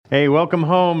Hey, welcome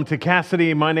home to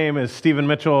Cassidy. My name is Stephen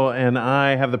Mitchell, and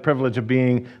I have the privilege of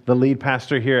being the lead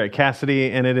pastor here at Cassidy,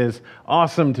 and it is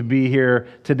awesome to be here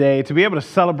today, to be able to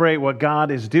celebrate what God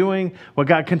is doing, what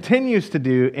God continues to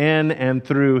do in and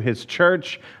through His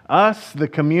church, us, the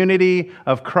community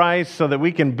of Christ, so that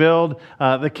we can build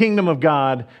the kingdom of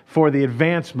God for the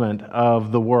advancement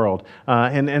of the world.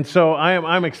 And so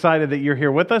I'm excited that you're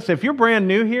here with us. If you're brand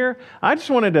new here, I just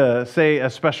wanted to say a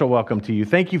special welcome to you.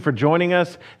 Thank you for joining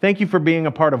us. Thank you for being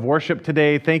a part of worship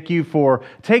today. Thank you for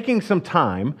taking some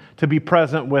time to be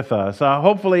present with us.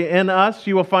 Hopefully in us,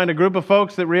 you will find a group of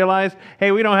folks that realize,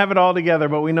 hey, we don't have it all together,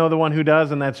 but we know the one who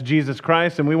does, and that's Jesus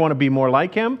Christ, and we want to be more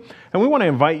like Him. And we want to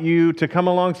invite you to come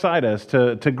alongside us,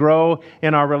 to grow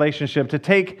in our relationship, to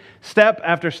take step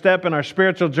after step in our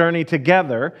spiritual journey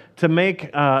together, to make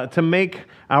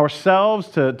ourselves,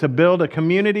 to build a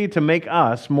community, to make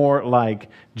us more like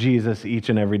Jesus each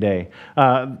and every day.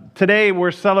 Today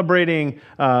we're celebrating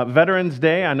Veterans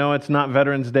Day. I know it's not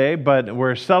Veterans Day, but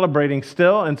we're celebrating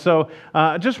still. And so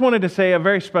I just wanted to say a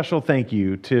very special thank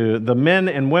you to the men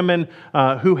and women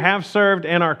who have served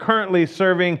and are currently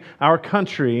serving our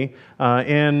country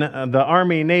in the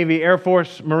Army, Navy, Air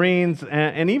Force, Marines,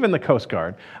 and even the Coast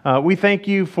Guard. We thank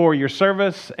you for your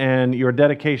service and your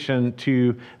dedication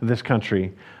to this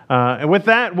country. And with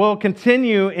that, we'll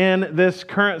continue in this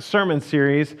current sermon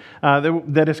series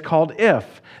that is called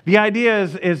If. The idea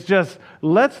is just,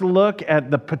 let's look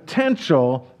at the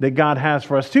potential that God has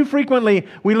for us. Too frequently,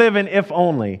 we live in if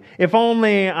only. If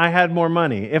only I had more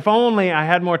money. If only I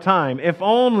had more time. If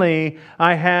only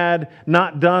I had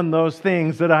not done those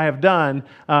things that I have done,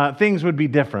 things would be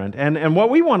different. And what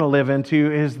we want to live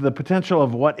into is the potential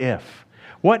of what if.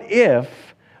 What if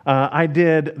I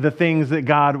did the things that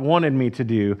God wanted me to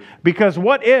do? Because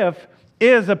what if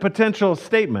is a potential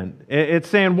statement. It's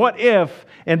saying what if,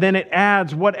 and then it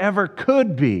adds whatever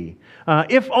could be.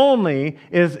 If only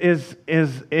is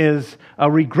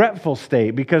a regretful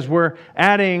state, because we're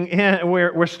adding in,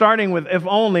 we're starting with if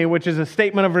only, which is a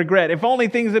statement of regret. If only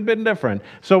things had been different.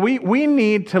 So we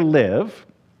need to live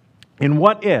in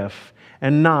what if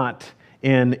and not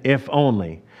in if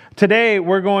only. Today,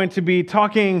 we're going to be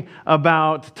talking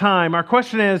about time. Our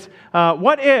question is,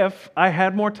 what if I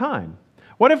had more time?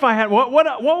 What if I had, what would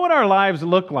our lives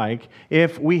look like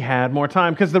if we had more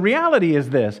time? Because the reality is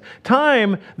this: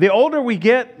 time, the older we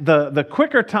get, the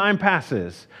quicker time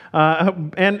passes.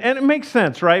 And it makes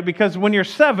sense, right? Because when you're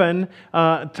 7,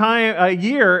 a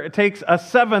year takes a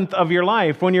 7th of your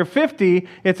life. When you're 50,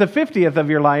 it's a 50th of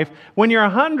your life. When you're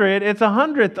 100, it's a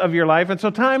 100th of your life. And so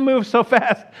time moves so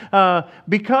fast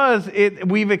because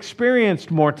we've experienced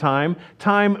more time.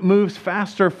 Time moves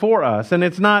faster for us. And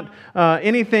it's not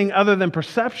anything other than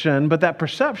perception, but that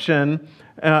perception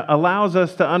allows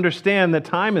us to understand that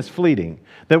time is fleeting,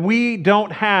 that we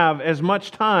don't have as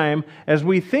much time as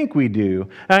we think we do.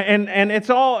 And it's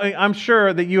all, I'm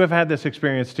sure that you have had this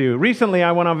experience too. Recently,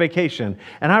 I went on vacation,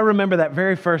 and I remember that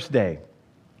very first day.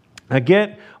 I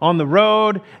get on the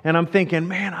road, and I'm thinking,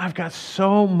 man, I've got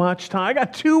so much time. I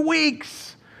got 2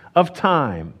 weeks of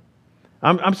time.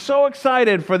 I'm so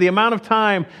excited for the amount of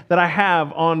time that I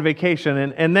have on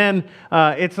vacation. And then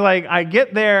it's like I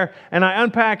get there and I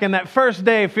unpack, and that first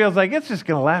day feels like it's just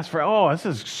going to last this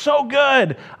is so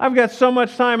good. I've got so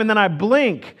much time. And then I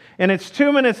blink and it's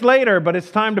 2 minutes later, but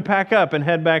it's time to pack up and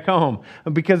head back home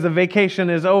because the vacation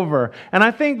is over. And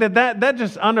I think that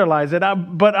just underlies it.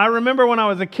 But I remember when I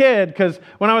was a kid, because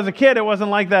when I was a kid, it wasn't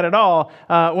like that at all.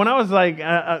 When I was like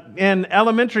in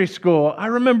elementary school, I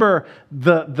remember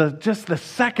the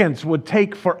seconds would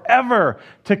take forever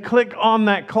to click on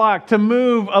that clock, to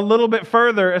move a little bit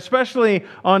further, especially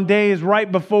on days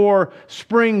right before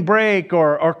spring break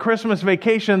or Christmas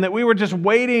vacation, that we were just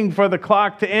waiting for the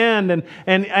clock to end.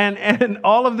 And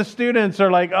all of the students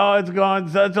are like, oh, it's gone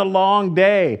such a long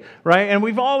day, right? And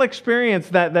we've all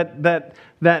experienced that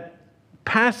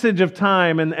passage of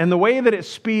time and the way that it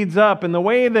speeds up and the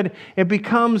way that it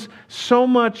becomes so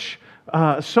much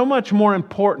more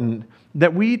important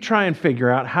that we try and figure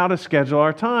out how to schedule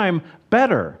our time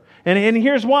better. And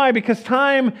here's why: because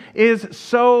time is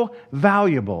so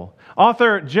valuable.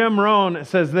 Author Jim Rohn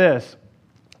says this: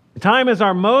 time is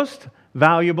our most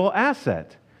valuable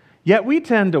asset, yet we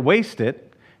tend to waste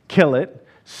it, kill it,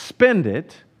 spend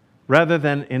it, rather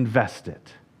than invest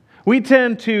it. We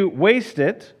tend to waste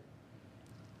it.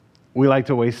 We like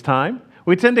to waste time.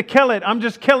 We tend to kill it. I'm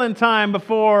just killing time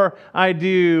before I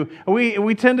do.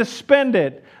 We tend to spend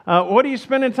it. What are you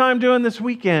spending time doing this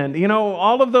weekend? You know,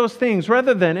 all of those things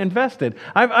rather than invested.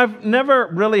 I've never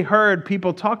really heard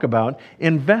people talk about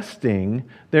investing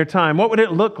their time. What would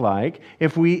it look like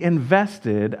if we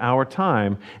invested our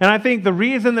time? And I think the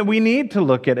reason that we need to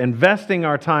look at investing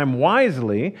our time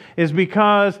wisely is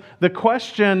because the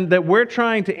question that we're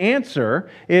trying to answer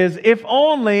is, if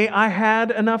only I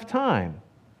had enough time.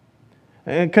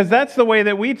 Because that's the way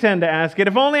that we tend to ask it.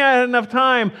 If only I had enough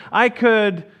time, I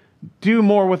could do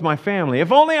more with my family.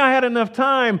 If only I had enough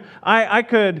time, I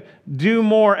could do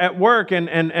more at work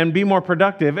and be more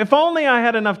productive. If only I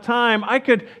had enough time, I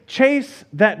could chase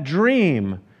that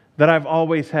dream that I've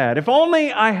always had. If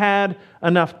only I had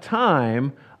enough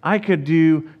time, I could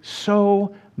do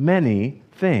so many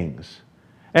things.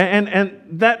 And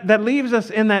that leaves us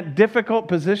in that difficult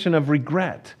position of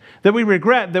regret. That we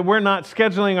regret that we're not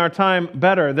scheduling our time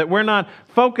better, that we're not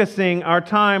focusing our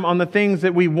time on the things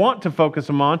that we want to focus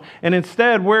them on, and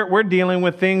instead we're dealing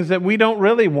with things that we don't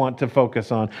really want to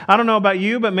focus on. I don't know about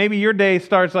you, but maybe your day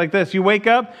starts like this. You wake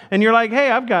up and you're like, hey,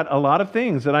 I've got a lot of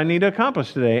things that I need to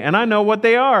accomplish today, and I know what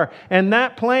they are. And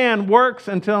that plan works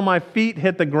until my feet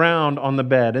hit the ground on the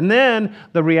bed. And then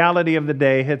the reality of the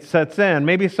day sets in.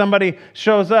 Maybe somebody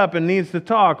shows up and needs to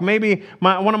talk. Maybe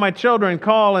one of my children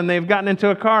call and they've gotten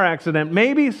into a car accident.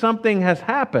 Maybe something has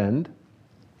happened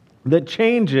that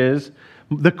changes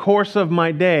the course of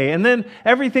my day. And then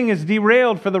everything is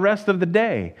derailed for the rest of the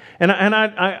day. And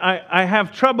I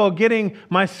have trouble getting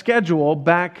my schedule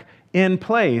back in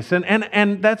place.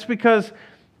 And that's because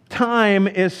time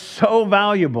is so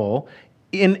valuable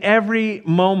in every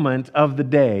moment of the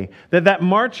day. That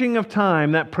marching of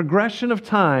time, that progression of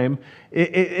time,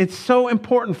 it's so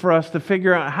important for us to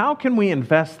figure out how can we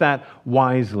invest that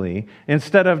wisely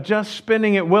instead of just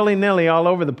spending it willy-nilly all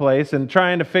over the place and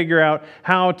trying to figure out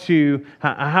how to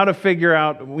figure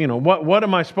out, you know, what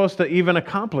am I supposed to even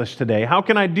accomplish today? How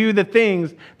can I do the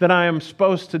things that I am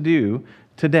supposed to do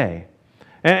today?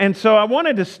 And so I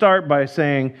wanted to start by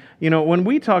saying, you know, when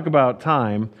we talk about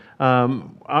time,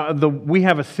 we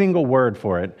have a single word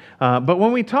for it. But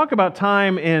when we talk about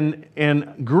time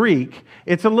in Greek,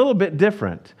 it's a little bit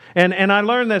different. And I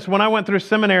learned this when I went through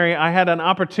seminary. I had an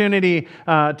opportunity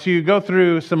to go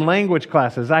through some language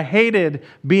classes. I hated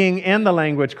being in the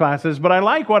language classes, but I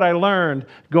like what I learned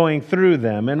going through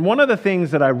them. And one of the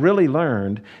things that I really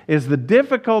learned is the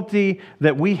difficulty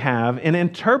that we have in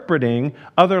interpreting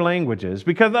other languages.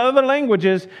 Because other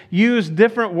languages use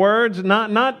different words,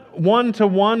 not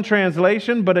one-to-one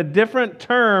translation, but a different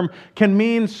term can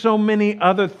mean so many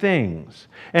other things.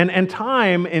 And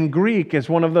time in Greek is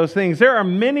one of those things. There are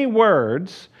many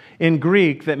words in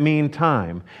Greek that mean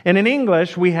time. And in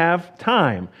English, we have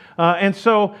time. And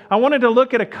so I wanted to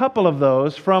look at a couple of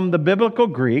those from the biblical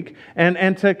Greek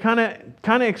and to kind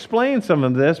of explain some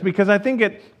of this, because I think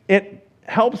it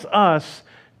helps us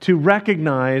to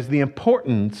recognize the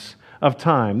importance of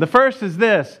time. The first is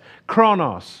this,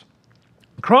 chronos.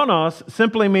 Chronos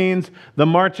simply means the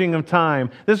marching of time.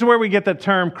 This is where we get the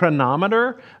term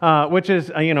chronometer, which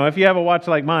is, if you have a watch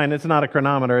like mine, it's not a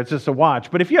chronometer, it's just a watch.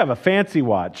 But if you have a fancy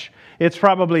watch, it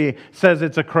probably says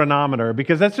it's a chronometer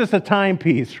because that's just a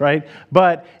timepiece, right?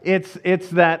 But it's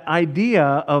that idea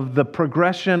of the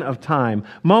progression of time,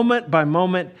 moment by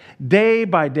moment, day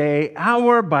by day,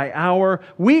 hour by hour,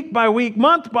 week by week,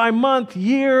 month by month,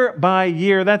 year by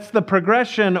year. That's the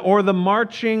progression or the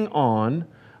marching on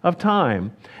of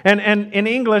time. And in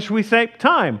English, we say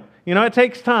time. It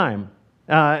takes time.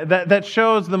 That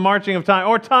shows the marching of time.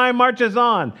 Or time marches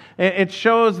on. It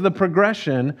shows the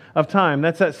progression of time.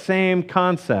 That's that same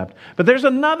concept. But there's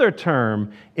another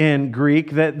term in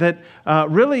Greek that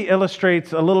really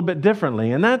illustrates a little bit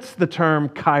differently, and that's the term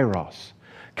kairos.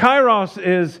 Kairos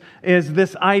is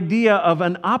this idea of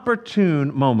an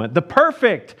opportune moment, the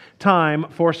perfect time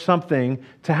for something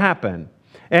to happen.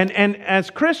 And as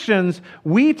Christians,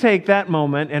 we take that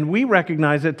moment and we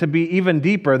recognize it to be even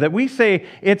deeper, that we say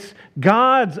it's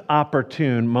God's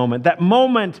opportune moment, that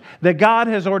moment that God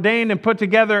has ordained and put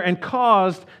together and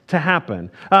caused to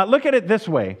happen. Look at it this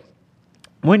way.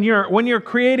 When you're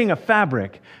creating a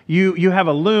fabric, you have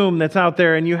a loom that's out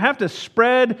there, and you have to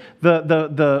spread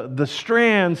the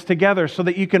strands together so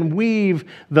that you can weave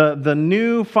the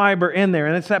new fiber in there.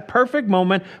 And it's that perfect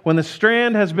moment when the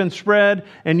strand has been spread,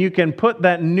 and you can put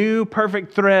that new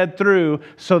perfect thread through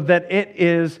so that it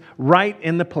is right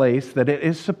in the place that it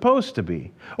is supposed to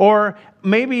be. Or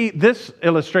maybe this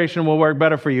illustration will work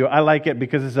better for you. I like it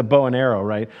because it's a bow and arrow,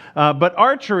 right? But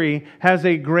archery has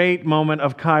a great moment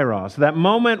of kairos. That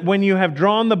moment when you have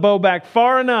drawn the bow back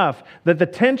far enough that the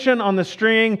tension on the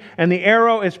string and the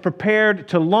arrow is prepared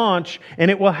to launch,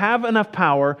 and it will have enough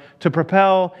power to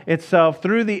propel itself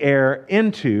through the air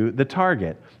into the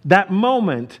target. That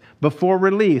moment before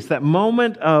release, that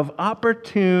moment of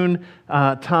opportune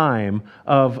time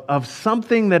of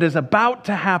something that is about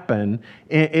to happen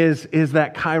is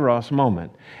that kairos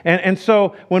moment. And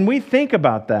so when we think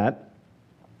about that,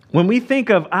 when we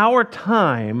think of our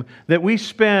time that we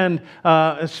spend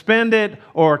it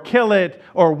or kill it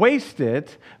or waste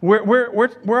it,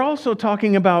 we're also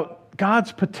talking about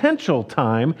God's potential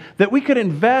time that we could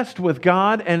invest with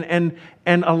God and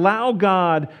allow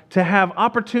God to have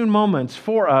opportune moments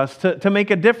for us to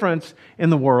make a difference in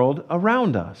the world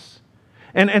around us.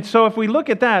 And so if we look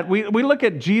at that, we look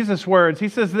at Jesus' words. He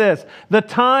says this, the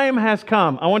time has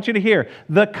come. I want you to hear,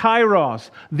 the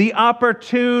kairos, the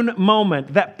opportune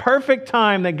moment, that perfect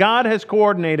time that God has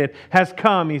coordinated has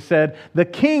come. He said, the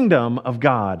kingdom of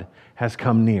God has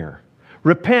come near.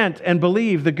 Repent and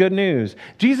believe the good news.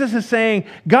 Jesus is saying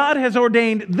God has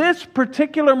ordained this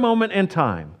particular moment in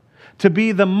time to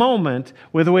be the moment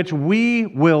with which we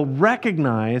will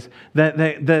recognize that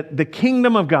the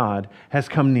kingdom of God has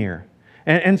come near.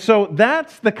 And so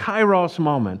that's the kairos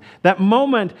moment, that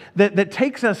moment that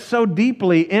takes us so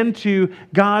deeply into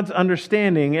God's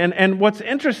understanding. And what's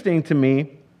interesting to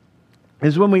me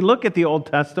is when we look at the Old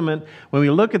Testament, when we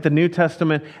look at the New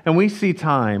Testament, and we see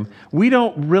time, we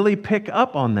don't really pick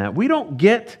up on that. We don't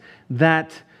get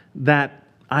that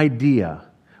idea.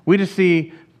 We just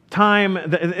see time,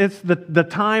 it's the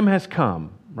time has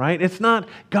come, right? It's not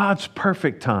God's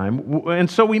perfect time. And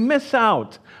so we miss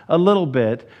out a little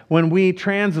bit when we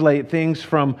translate things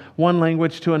from one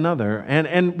language to another.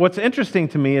 And what's interesting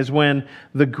to me is when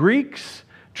the Greeks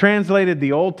translated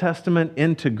the Old Testament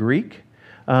into Greek,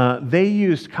 they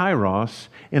used kairos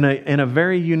in a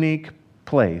very unique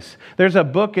place. There's a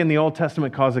book in the Old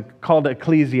Testament called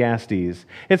Ecclesiastes.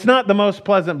 It's not the most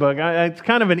pleasant book. It's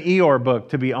kind of an Eeyore book,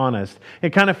 to be honest.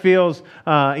 It kind of feels,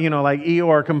 like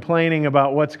Eeyore complaining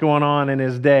about what's going on in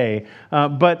his day.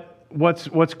 But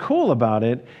what's cool about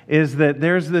it is that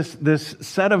there's this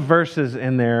set of verses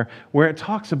in there where it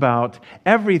talks about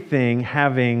everything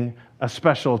having a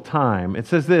special time. It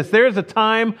says this, there is a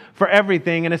time for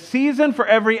everything and a season for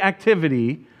every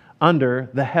activity under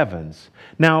the heavens.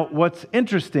 Now, what's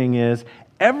interesting is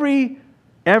at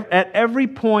every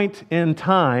point in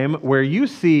time where you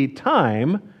see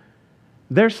time,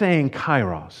 they're saying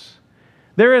kairos.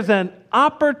 There is an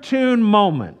opportune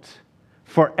moment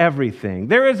for everything.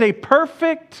 There is a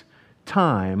perfect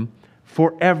time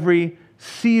for every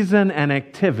season and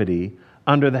activity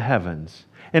under the heavens.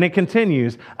 And it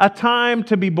continues, a time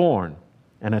to be born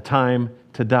and a time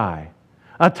to die.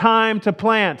 A time to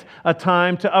plant, a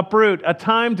time to uproot, a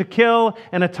time to kill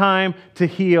and a time to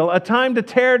heal. A time to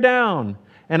tear down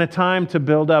and a time to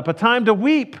build up. A time to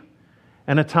weep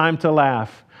and a time to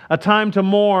laugh. A time to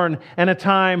mourn and a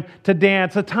time to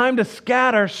dance. A time to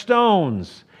scatter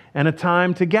stones and a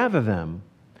time to gather them.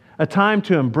 A time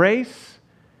to embrace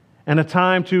and a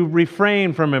time to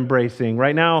refrain from embracing.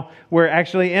 Right now, we're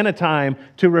actually in a time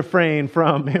to refrain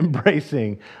from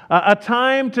embracing. A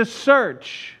time to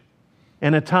search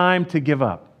and a time to give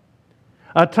up.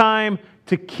 A time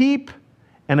to keep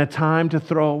and a time to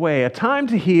throw away. A time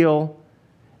to heal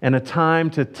and a time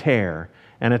to tear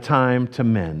and a time to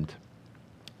mend.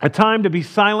 A time to be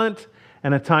silent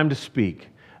and a time to speak.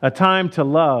 A time to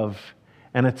love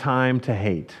and a time to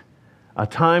hate. A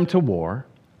time to war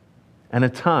and a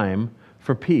time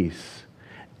for peace.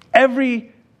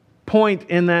 Every point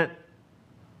in that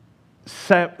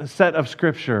set of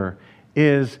Scripture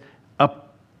is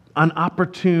an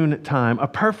opportune time, a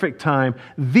perfect time,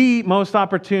 the most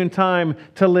opportune time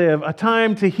to live, a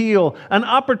time to heal, an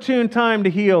opportune time to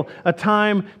heal, a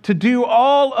time to do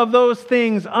all of those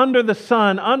things under the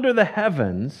sun, under the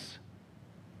heavens,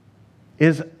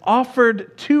 is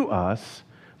offered to us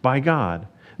by God.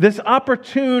 This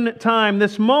opportune time,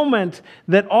 this moment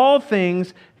that all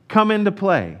things come into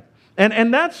play.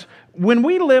 And that's when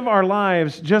we live our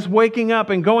lives just waking up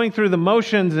and going through the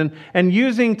motions and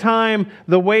using time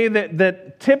the way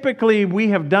that typically we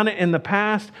have done it in the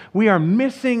past, we are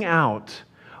missing out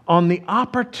on the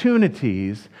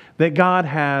opportunities that God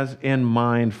has in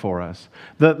mind for us.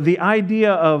 The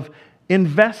idea of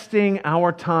investing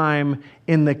our time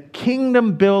in the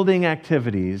kingdom building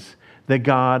activities that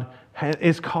God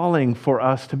is calling for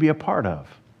us to be a part of.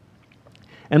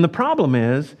 And the problem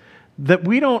is that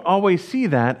we don't always see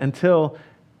that until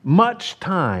much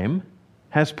time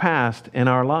has passed in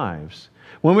our lives.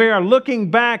 When we are looking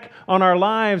back on our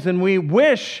lives and we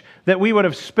wish that we would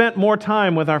have spent more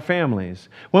time with our families,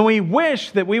 when we wish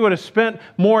that we would have spent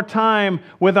more time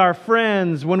with our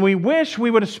friends, when we wish we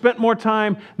would have spent more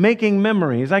time making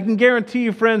memories, I can guarantee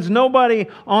you, friends, nobody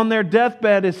on their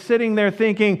deathbed is sitting there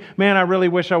thinking, man, I really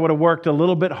wish I would have worked a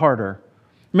little bit harder.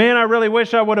 Man, I really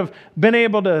wish I would have been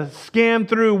able to scan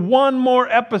through one more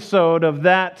episode of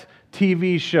that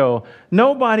TV show.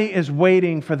 Nobody is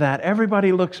waiting for that.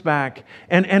 Everybody looks back.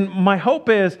 And my hope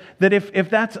is that if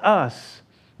that's us,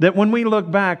 that when we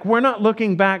look back, we're not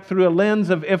looking back through a lens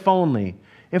of if only.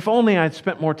 If only I'd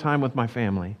spent more time with my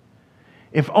family.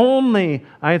 If only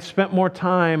I had spent more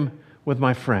time with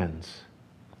my friends.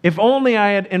 If only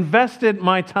I had invested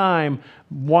my time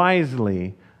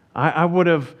wisely, I would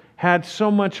have had so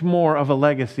much more of a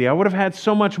legacy. I would have had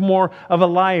so much more of a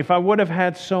life. I would have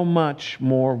had so much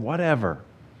more whatever.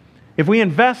 If we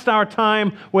invest our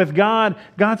time with God,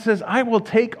 God says, I will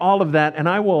take all of that and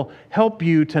I will help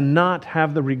you to not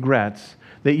have the regrets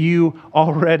that you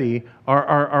already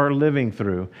are living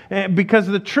through. Because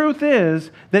the truth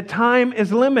is that time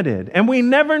is limited and we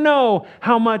never know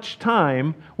how much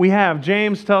time we have.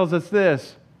 James tells us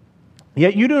this,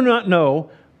 yet you do not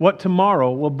know what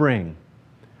tomorrow will bring.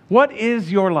 What is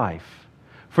your life?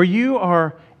 For you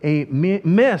are a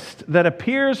mist that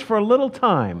appears for a little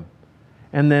time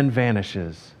and then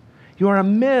vanishes. You are a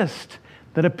mist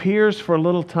that appears for a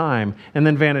little time and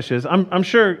then vanishes. I'm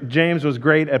sure James was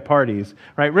great at parties,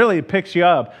 right? Really, it picks you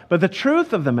up. But the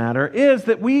truth of the matter is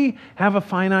that we have a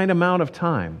finite amount of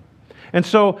time. And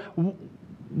so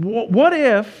what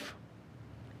if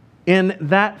in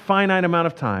that finite amount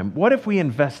of time, what if we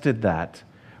invested that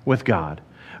with God?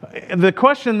 The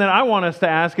question that I want us to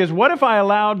ask is, what if I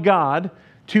allowed God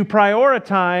to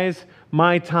prioritize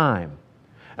my time?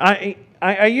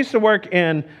 I used to work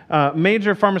in a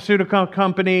major pharmaceutical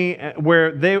company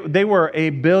where they were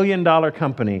a $1 billion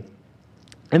company.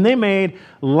 And they made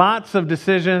lots of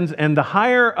decisions, and the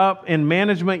higher up in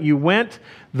management you went,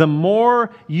 the more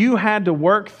you had to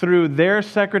work through their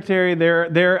secretary,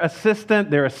 their assistant,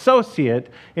 their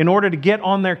associate, in order to get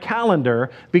on their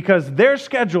calendar because their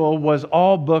schedule was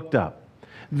all booked up.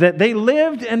 That they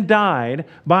lived and died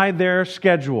by their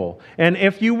schedule. And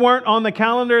if you weren't on the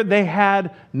calendar, they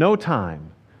had no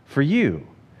time for you.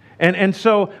 And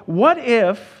so what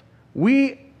if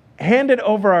we handed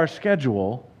over our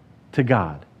schedule to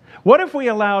God? What if we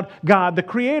allowed God, the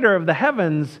creator of the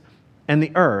heavens and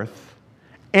the earth,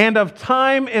 and of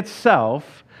time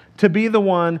itself, to be the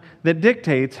one that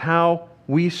dictates how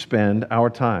we spend our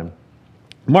time?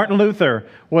 Martin Luther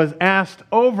was asked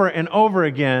over and over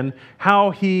again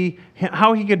how he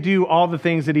could do all the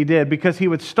things that he did, because he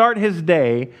would start his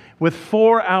day with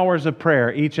 4 hours of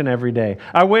prayer each and every day.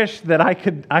 I wish that I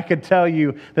could tell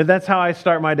you that that's how I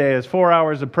start my day, is 4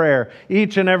 hours of prayer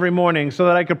each and every morning, so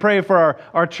that I could pray for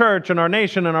our church and our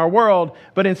nation and our world.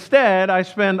 But instead, I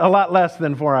spend a lot less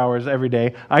than 4 hours every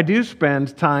day. I do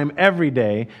spend time every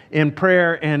day in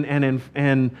prayer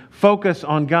and focus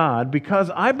on God, because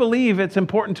I believe it's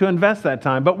important to invest that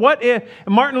time. But what if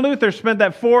Martin Luther spent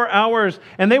that 4 hours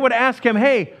and they would ask him,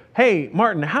 hey,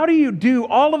 Martin, how do you do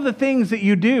all of the things that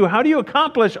you do? How do you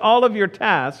accomplish all of your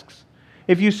tasks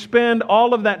if you spend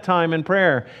all of that time in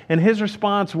prayer? And his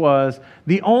response was,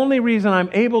 the only reason I'm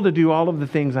able to do all of the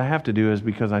things I have to do is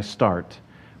because I start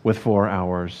with 4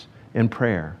 hours in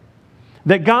prayer.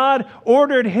 That God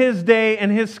ordered his day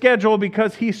and his schedule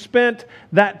because he spent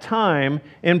that time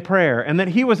in prayer, and that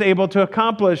he was able to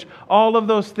accomplish all of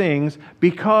those things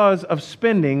because of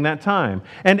spending that time.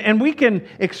 And we can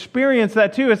experience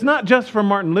that too. It's not just from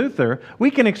Martin Luther.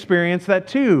 We can experience that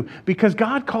too, because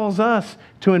God calls us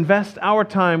to invest our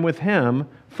time with him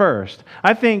first.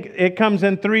 I think it comes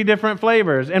in 3 different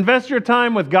flavors. Invest your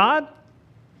time with God,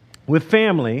 with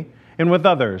family, and with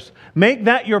others. Make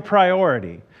that your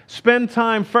priority. Spend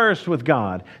time first with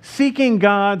God, seeking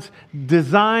God's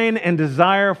design and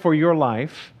desire for your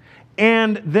life,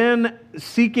 and then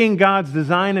seeking God's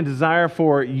design and desire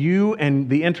for you and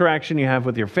the interaction you have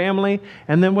with your family,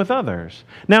 and then with others.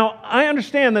 Now, I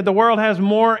understand that the world has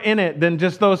more in it than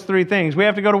just those 3 things. We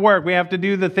have to go to work. We have to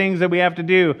do the things that we have to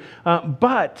do.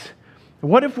 But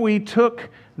what if we took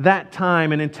that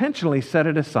time and intentionally set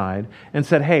it aside and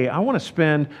said, hey, I want to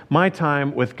spend my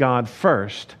time with God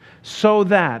first, so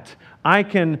that I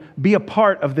can be a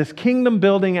part of this kingdom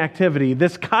building activity,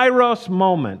 this Kairos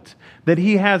moment that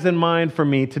he has in mind for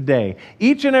me today.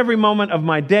 Each and every moment of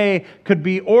my day could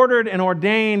be ordered and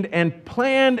ordained and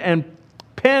planned and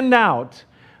penned out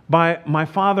by my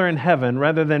Father in heaven,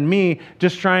 rather than me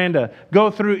just trying to go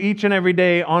through each and every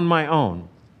day on my own.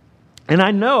 And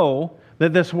I know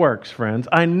that this works, friends.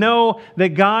 I know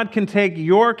that God can take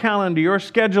your calendar, your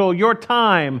schedule, your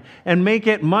time, and make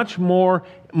it much more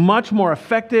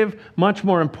effective, much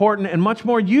more important, and much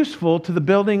more useful to the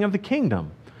building of the kingdom.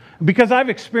 Because I've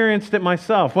experienced it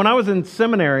myself. When I was in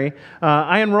seminary,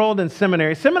 I enrolled in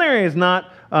seminary. Seminary is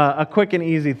not a quick and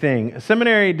easy thing. A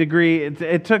seminary degree,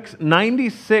 it took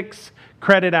 96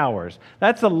 credit hours.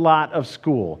 That's a lot of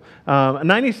school.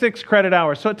 96 credit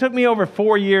hours. So it took me over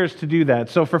 4 years to do that.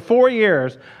 So for 4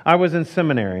 years, I was in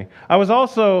seminary. I was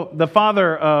also the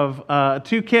father of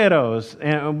 2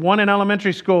 kiddos, one in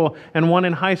elementary school and one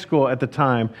in high school at the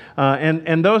time.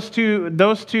 And those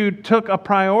two took a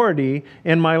priority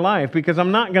in my life because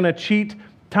I'm not going to cheat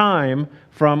time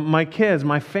from my kids,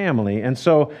 my family. And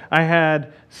so I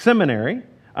had seminary.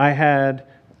 I had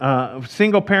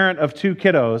single parent of 2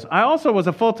 kiddos. I also was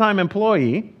a full-time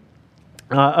employee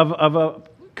of a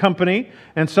company,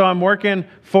 and so I'm working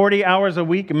 40 hours a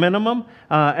week minimum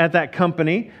at that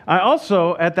company. I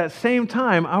also, at that same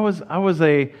time, I was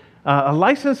a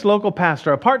licensed local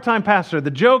pastor, a part-time pastor.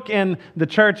 The joke in the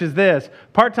church is this: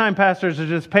 part-time pastors are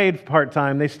just paid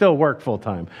part-time. They still work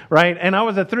full-time, right? And I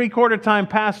was a 3/4-time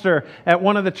pastor at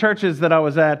one of the churches that I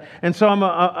was at. And so I'm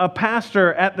a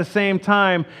pastor at the same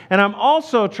time. And I'm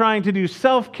also trying to do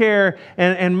self-care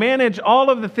and manage all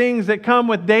of the things that come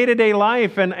with day-to-day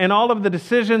life and all of the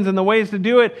decisions and the ways to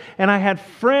do it. And I had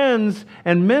friends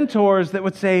and mentors that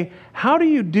would say, "How do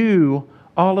you do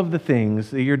all of the things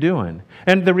that you're doing?"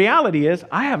 And the reality is,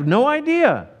 I have no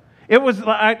idea. It was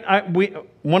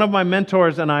one of my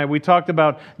mentors and I, we talked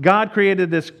about God created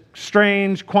this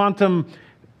strange quantum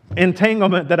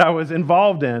entanglement that I was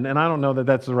involved in, and I don't know that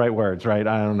that's the right words, right?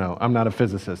 I don't know. I'm not a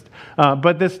physicist.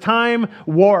 But this time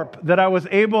warp that I was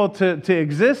able to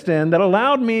exist in that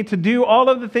allowed me to do all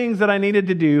of the things that I needed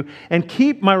to do and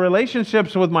keep my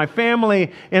relationships with my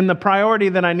family in the priority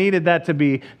that I needed that to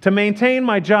be, to maintain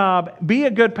my job, be a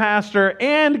good pastor,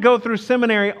 and go through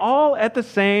seminary all at the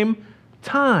same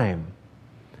time.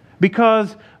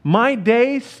 Because my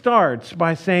day starts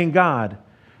by saying, "God,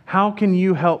 how can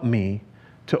you help me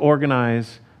to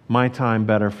organize my time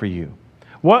better for you?"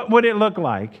 What would it look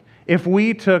like if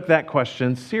we took that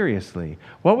question seriously?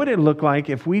 What would it look like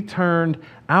if we turned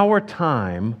our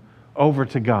time over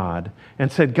to God and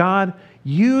said, "God,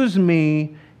 use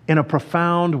me in a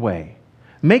profound way.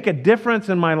 Make a difference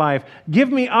in my life.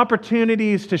 Give me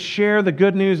opportunities to share the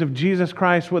good news of Jesus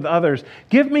Christ with others.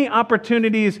 Give me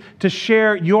opportunities to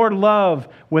share your love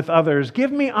with others.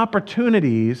 Give me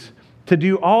opportunities to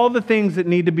do all the things that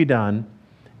need to be done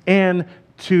and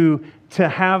to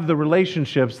have the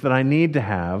relationships that I need to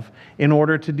have in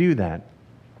order to do that."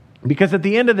 Because at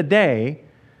the end of the day,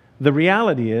 the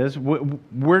reality is,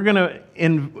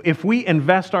 if we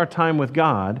invest our time with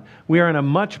God, we are in a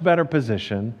much better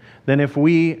position than if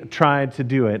we tried to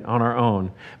do it on our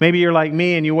own. Maybe you're like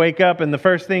me and you wake up and the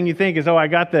first thing you think is, "Oh, I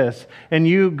got this." And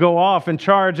you go off and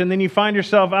charge, and then you find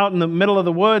yourself out in the middle of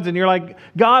the woods and you're like,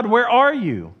 "God, where are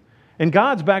you?" And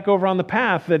God's back over on the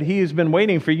path that He's been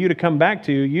waiting for you to come back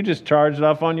to. You just charged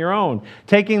off on your own,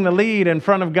 taking the lead in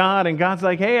front of God. And God's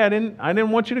like, "Hey, I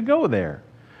didn't want you to go there.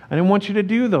 I didn't want you to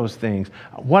do those things.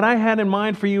 What I had in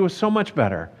mind for you was so much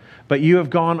better, but you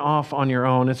have gone off on your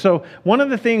own." And so one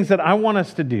of the things that I want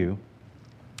us to do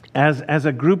as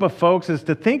a group of folks is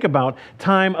to think about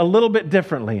time a little bit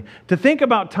differently, to think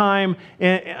about time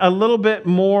a little bit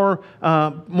more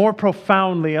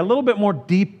profoundly, a little bit more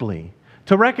deeply,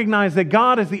 to recognize that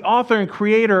God is the author and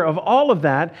creator of all of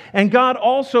that, and God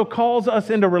also calls us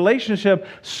into relationship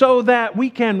so that we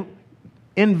can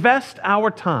invest our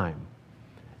time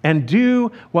and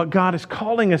do what God is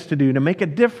calling us to do to make a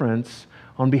difference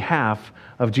on behalf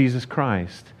of Jesus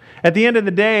Christ. At the end of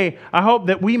the day, I hope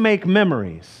that we make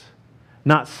memories,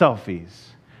 not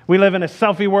selfies. We live in a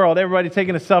selfie world. Everybody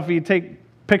taking a selfie. You take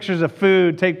pictures of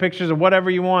food, take pictures of whatever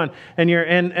you want,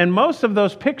 and most of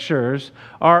those pictures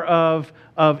are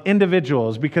of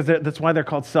individuals, because that's why they're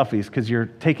called selfies, because you're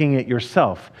taking it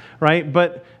yourself, right?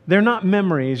 But they're not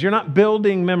memories. You're not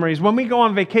building memories. When we go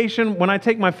on vacation, when I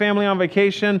take my family on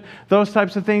vacation, those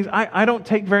types of things, I don't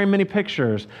take very many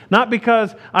pictures. Not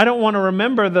because I don't want to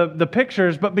remember the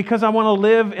pictures, but because I want to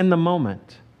live in the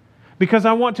moment. Because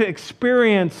I want to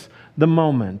experience the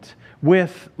moment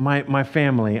with my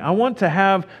family. I want to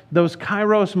have those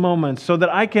kairos moments so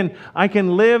that I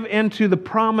can live into the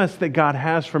promise that God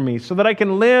has for me, so that I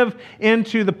can live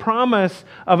into the promise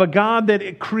of a God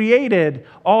that created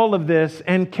all of this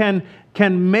and can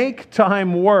make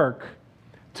time work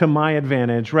to my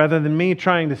advantage rather than me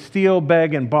trying to steal,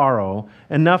 beg, and borrow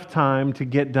enough time to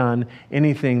get done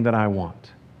anything that I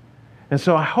want. And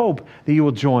so I hope that you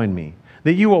will join me,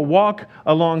 that you will walk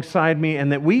alongside me,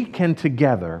 and that we can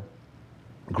together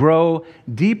grow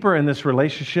deeper in this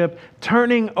relationship,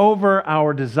 turning over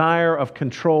our desire of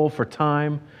control for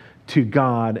time to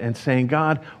God and saying,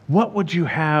 God, what would you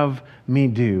have me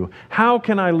do? How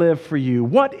can I live for you?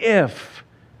 What if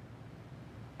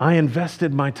I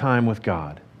invested my time with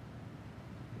God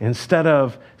instead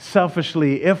of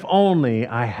selfishly, if only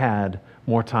I had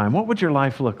more time? What would your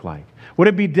life look like? Would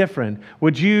it be different?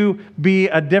 Would you be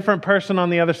a different person on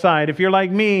the other side? If you're like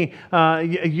me,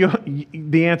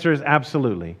 the answer is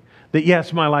absolutely. That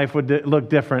yes, my life would look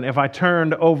different if I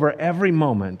turned over every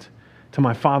moment to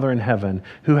my Father in heaven,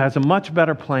 who has a much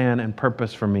better plan and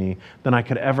purpose for me than I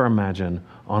could ever imagine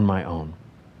on my own.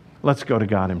 Let's go to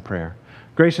God in prayer.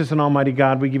 Gracious and almighty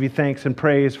God, we give you thanks and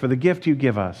praise for the gift you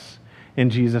give us in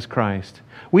Jesus Christ.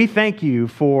 We thank you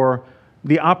for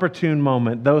the opportune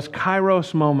moment, those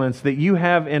kairos moments that you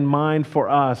have in mind for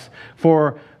us,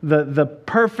 for the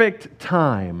perfect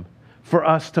time for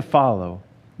us to follow,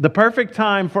 the perfect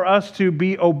time for us to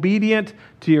be obedient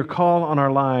to your call on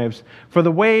our lives, for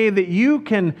the way that you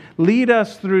can lead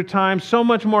us through time so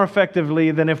much more effectively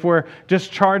than if we're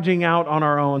just charging out on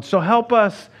our own. So help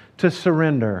us to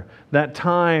surrender that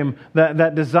time,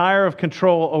 that desire of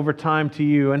control over time to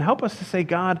you, and help us to say,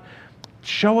 God,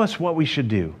 show us what we should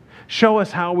do. Show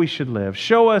us how we should live.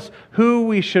 Show us who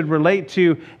we should relate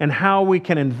to and how we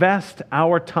can invest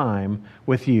our time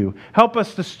with you. Help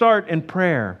us to start in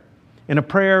prayer, in a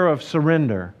prayer of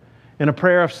surrender, in a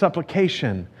prayer of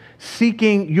supplication,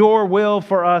 seeking your will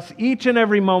for us each and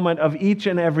every moment of each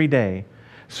and every day,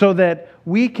 so that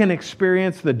we can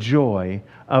experience the joy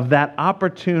of that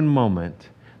opportune moment,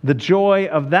 the joy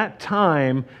of that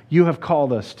time you have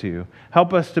called us to.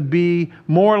 Help us to be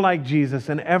more like Jesus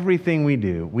in everything we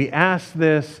do. We ask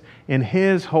this in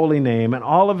His holy name, and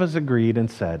all of us agreed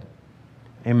and said,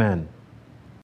 Amen.